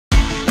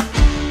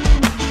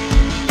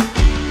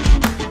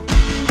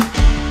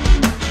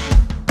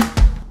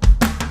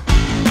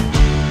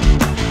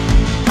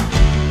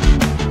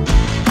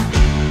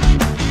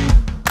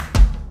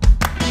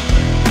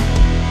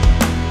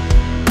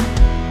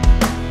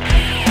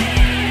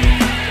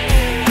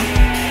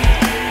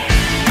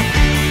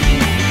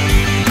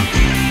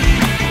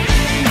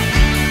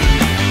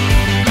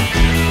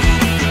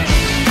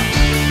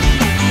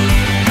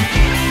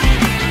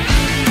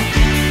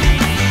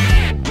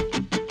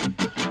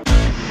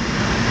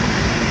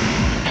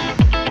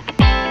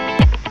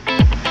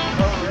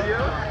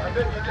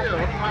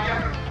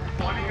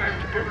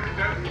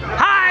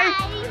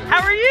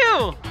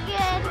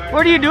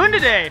What are you doing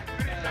today?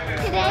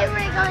 Today we're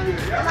going,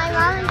 my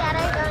mom and dad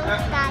are going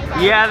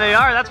skydiving. Yeah, they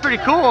are. That's pretty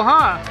cool,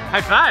 huh?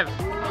 High five.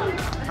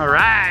 All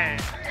right.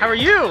 How are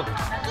you?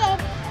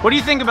 Good. What do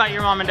you think about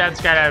your mom and dad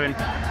skydiving?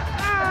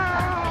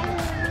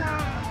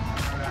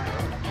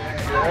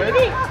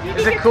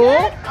 Is it cool?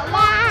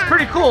 Yeah. It's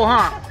pretty cool,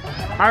 huh?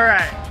 All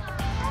right.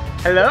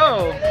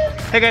 Hello.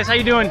 Hey guys, how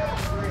you doing?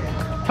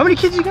 How many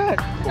kids you got?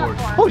 4.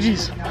 Oh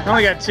geez, I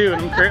only got 2.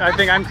 And I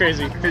think I'm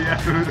crazy.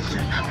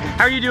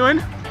 How are you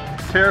doing?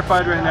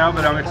 Terrified right now,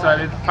 but I'm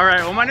excited. All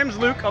right. Well, my name's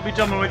Luke. I'll be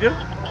jumping with you.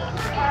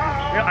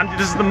 Yeah,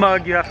 this is the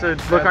mug you have to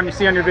look on. You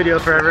see on your video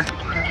forever.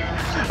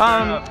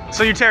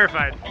 So you're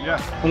terrified.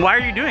 Yeah. Why are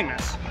you doing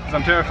this? Because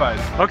I'm terrified.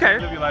 Okay.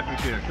 Live your life in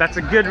fear. That's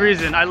a good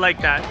reason. I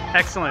like that.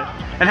 Excellent.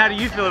 And how do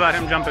you feel about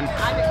him jumping? I'm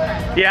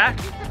excited. Yeah?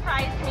 He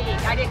surprised me.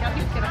 I didn't know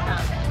he was gonna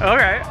come. All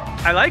right.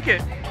 I like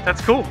it.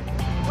 That's cool.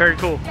 Very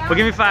cool. Well,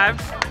 give me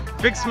 5.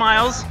 Big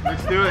smiles.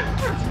 Let's do it.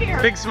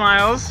 Big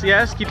smiles.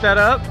 Yes, keep that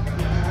up.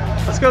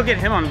 Let's go get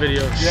him on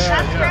video.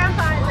 That's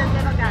Grandpa and the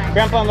little guy.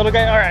 Grandpa and little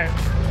guy. All right.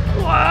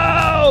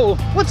 Whoa!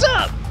 What's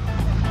up?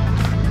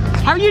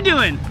 How are you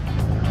doing?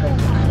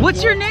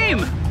 What's your name?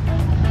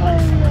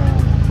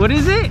 What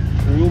is it?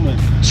 Truman.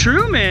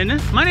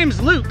 Truman? My name's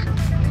Luke.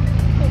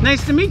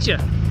 Nice to meet you.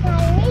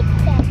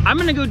 I'm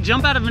gonna go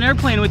jump out of an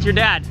airplane with your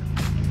dad.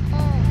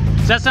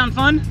 Does that sound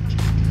fun?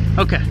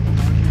 Okay.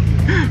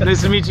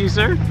 Nice to meet you,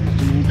 sir.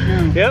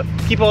 Yep.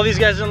 Keep all these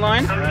guys in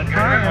line. All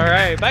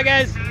right. Bye,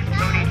 guys.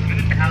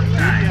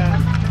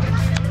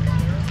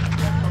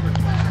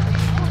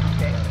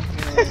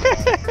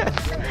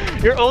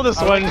 Your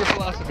oldest one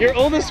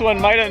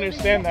might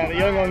understand that. The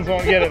young ones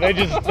won't get it.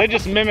 They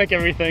just mimic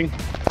everything.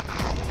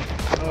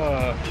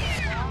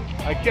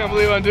 I can't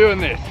believe I'm doing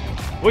this.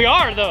 We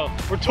are though.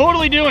 We're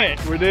totally doing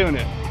it. We're doing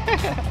it.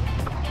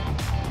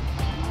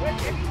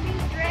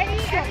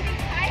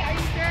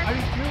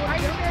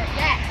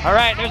 All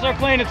right, there's our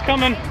plane. It's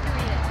coming.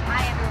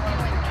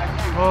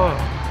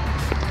 Oh.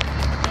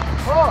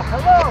 Oh,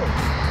 hello.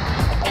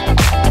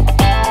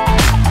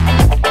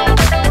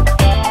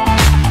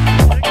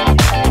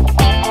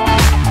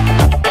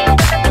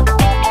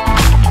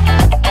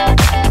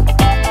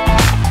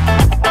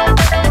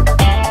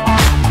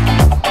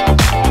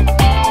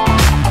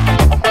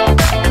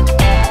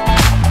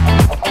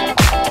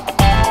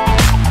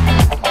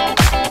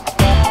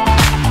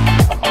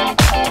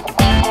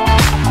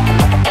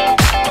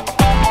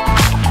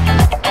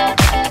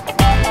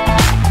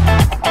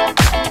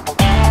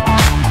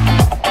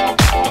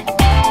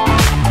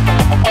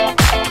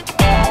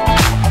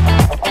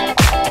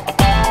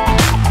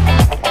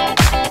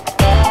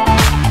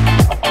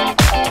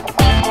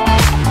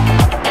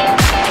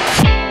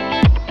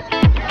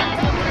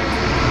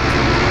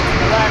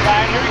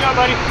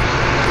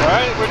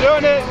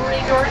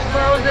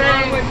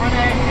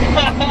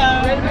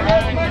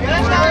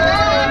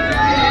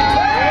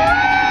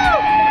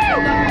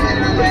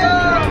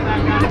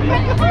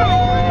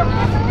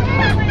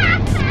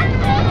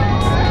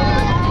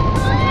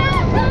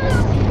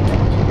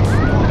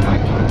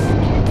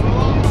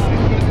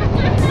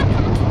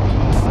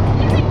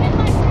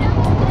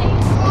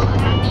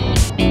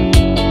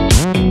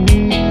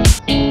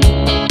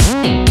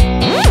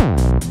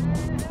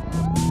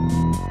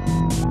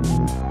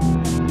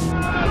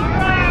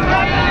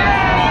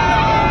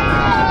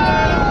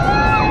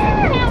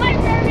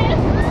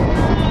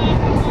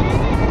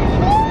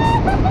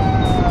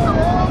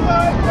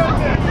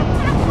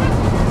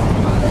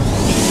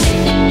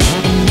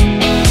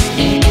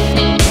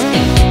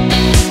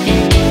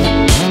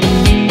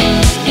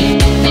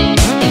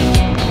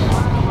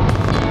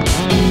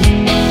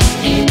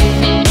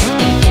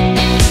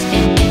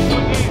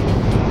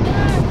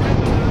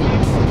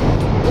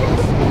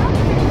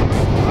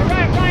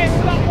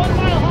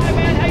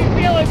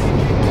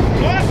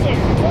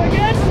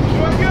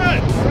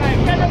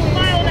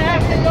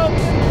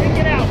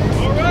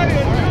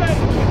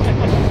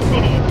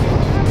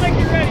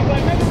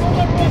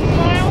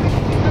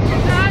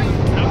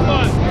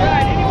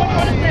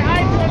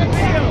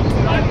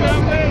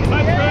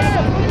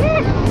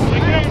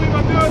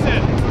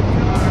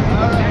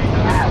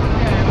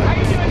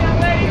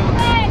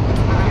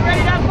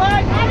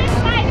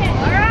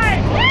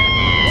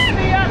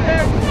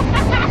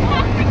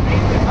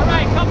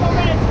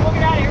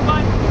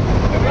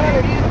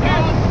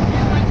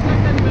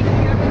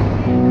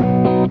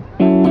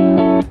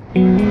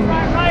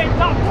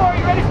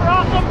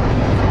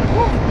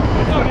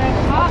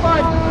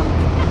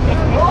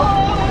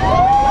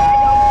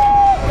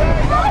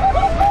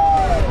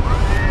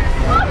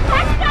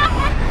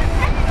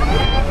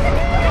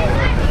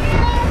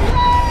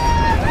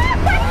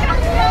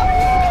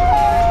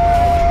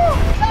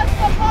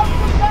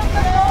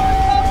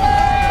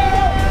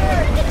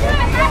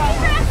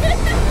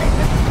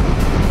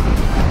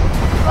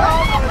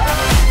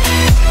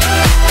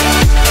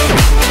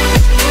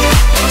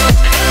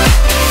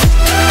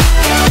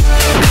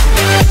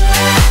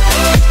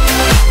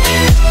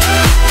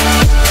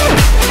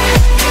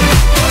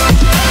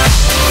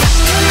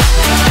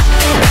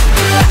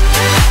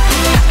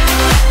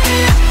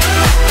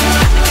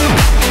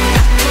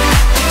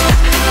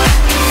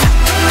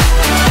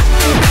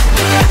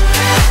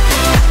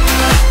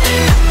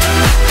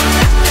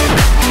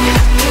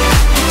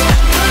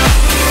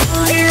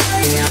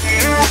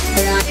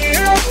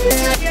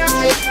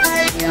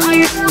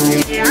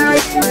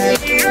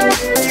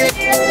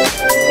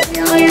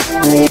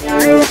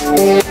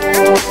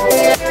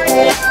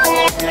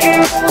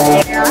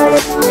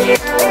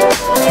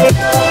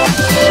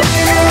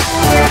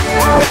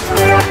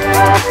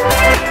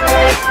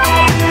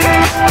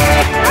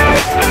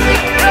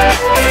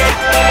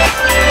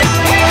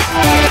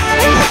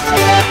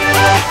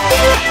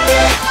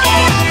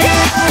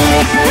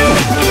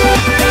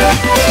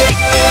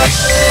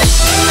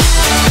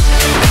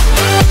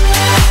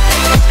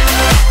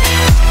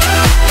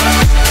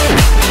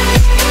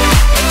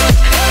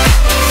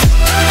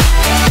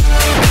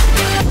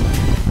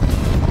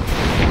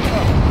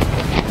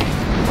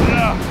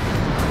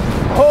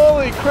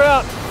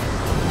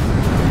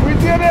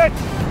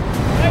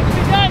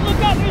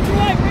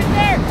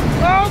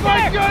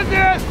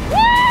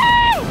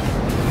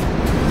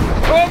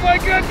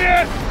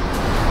 goodness!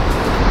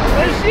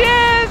 There she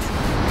is!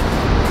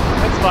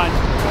 That's fine.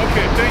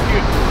 Okay, thank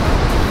you.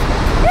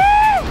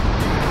 Woo!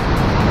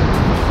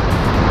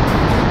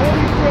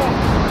 Holy crap!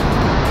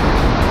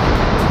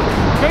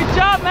 Great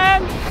job,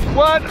 man!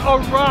 What a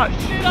rush!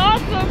 You did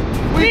awesome!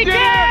 We PK! did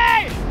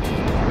it!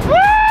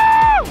 Woo!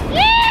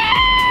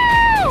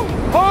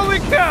 Holy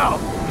cow!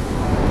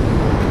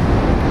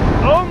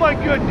 Oh my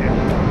goodness!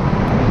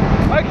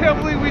 I can't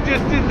believe we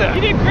just did that.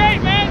 You did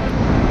great, man!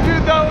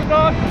 Dude, that was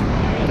awesome.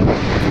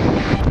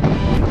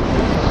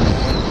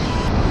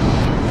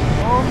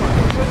 Oh my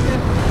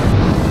goodness.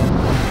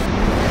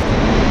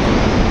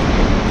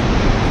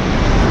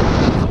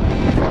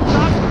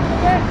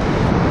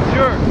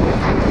 Sure.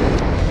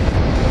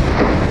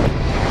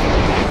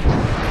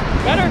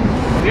 Better?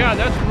 Yeah,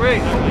 that's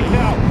great. Holy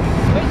cow.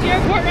 There's the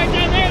airport right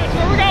down there. That's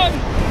where we're going.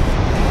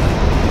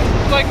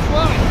 It's like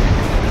flying.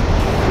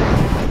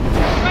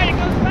 Right, it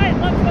goes right.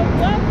 Left goes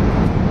left.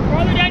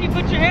 Farther down you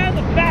put your hand,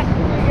 the faster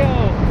we go.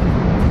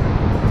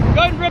 Go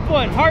ahead and rip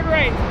one. Hard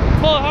right.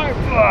 Pull it hard.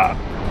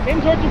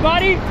 In towards your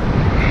body.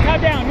 Now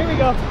down. Here we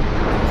go.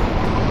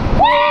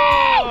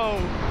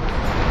 Whoa!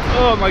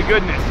 Oh my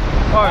goodness.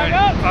 All right.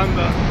 Back up. I'm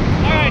the.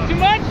 All right, too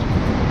much?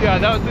 Yeah,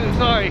 that was.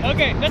 Sorry.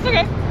 Okay, that's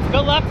okay.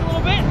 Go left a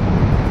little bit.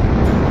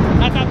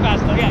 Not that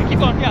fast though. Yeah, keep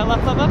going. Yeah,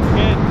 left, left, left.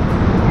 Good.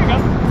 Here we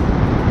go.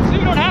 So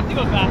we don't have to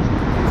go fast.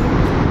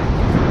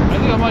 I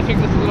think I might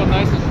take this a little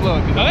nice and slow.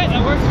 Okay,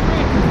 that works for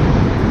me.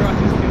 Cross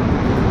this too.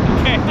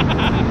 Okay.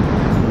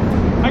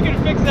 I can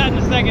fix that in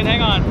a second.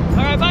 Hang on.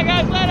 All right, bye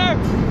guys. Later.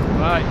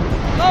 Bye.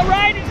 All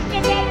right, it's just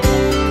another.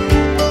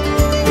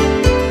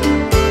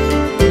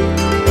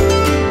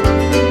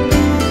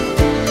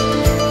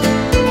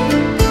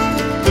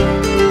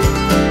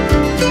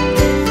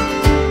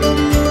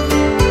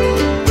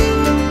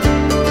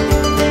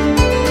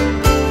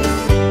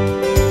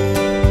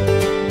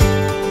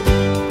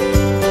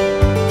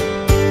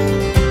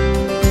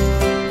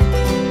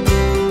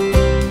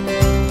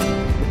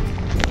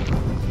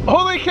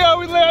 Holy cow,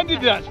 we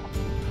landed that!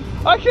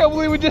 I can't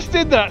believe we just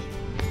did that!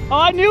 Oh,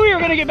 I knew we were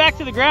gonna get back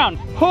to the ground.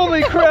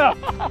 Holy crap!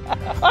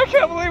 I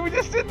can't believe we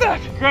just did that!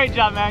 Great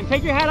job, man.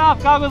 Take your hat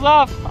off, goggles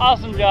off.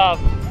 Awesome job.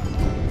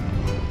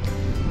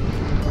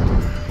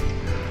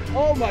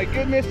 Oh my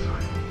goodness!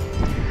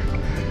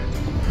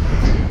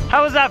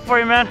 How was that for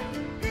you, man?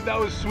 Dude, that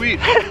was sweet.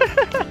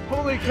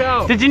 Holy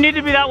cow! Did you need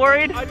to be that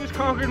worried? I just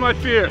conquered my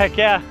fear. Heck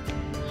yeah.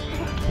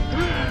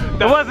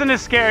 It wasn't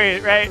as scary,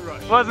 right?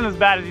 It wasn't as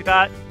bad as you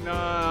thought.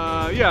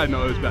 Yeah,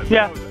 no, it was bad.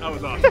 Yeah. That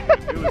was awesome.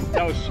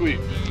 That was sweet.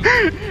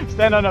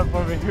 Stand on up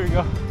for me. Here we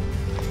go.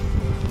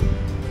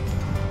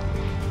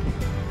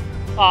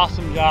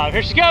 Awesome job.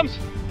 Here she comes.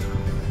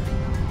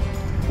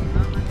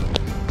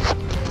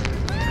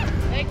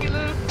 Thank you,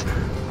 Luke.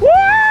 Woo!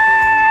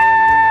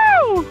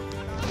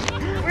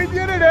 We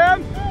did it,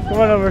 Ann! Come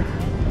on over.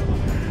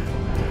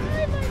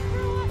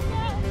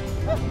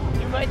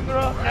 You might throw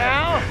up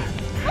now.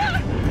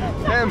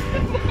 Em,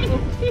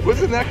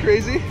 wasn't that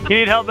crazy? You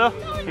need help, Bill?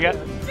 You got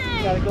it?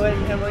 Gotta go ahead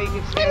and Emily, you can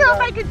I stand don't know up.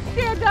 if I could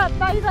stand up.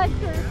 My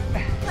legs are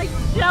like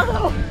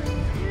jello.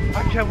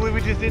 I can't believe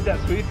we just did that,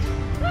 sweet.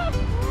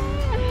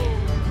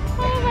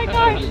 Oh my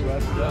gosh.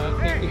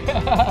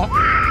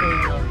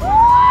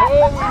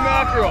 Holy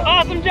mackerel!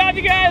 Awesome job,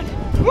 you guys.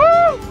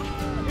 Woo!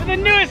 You're the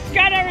newest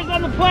skydivers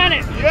on the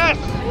planet. Yes!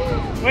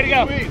 Way to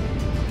go. Sweet.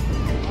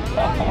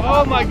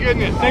 Oh my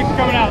goodness. Thanks for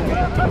coming out.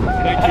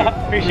 Thank you.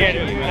 Appreciate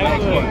it.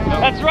 Excellent.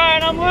 That's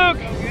right, I'm Luke.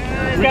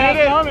 We did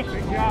it. Snohomish.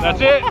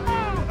 That's it.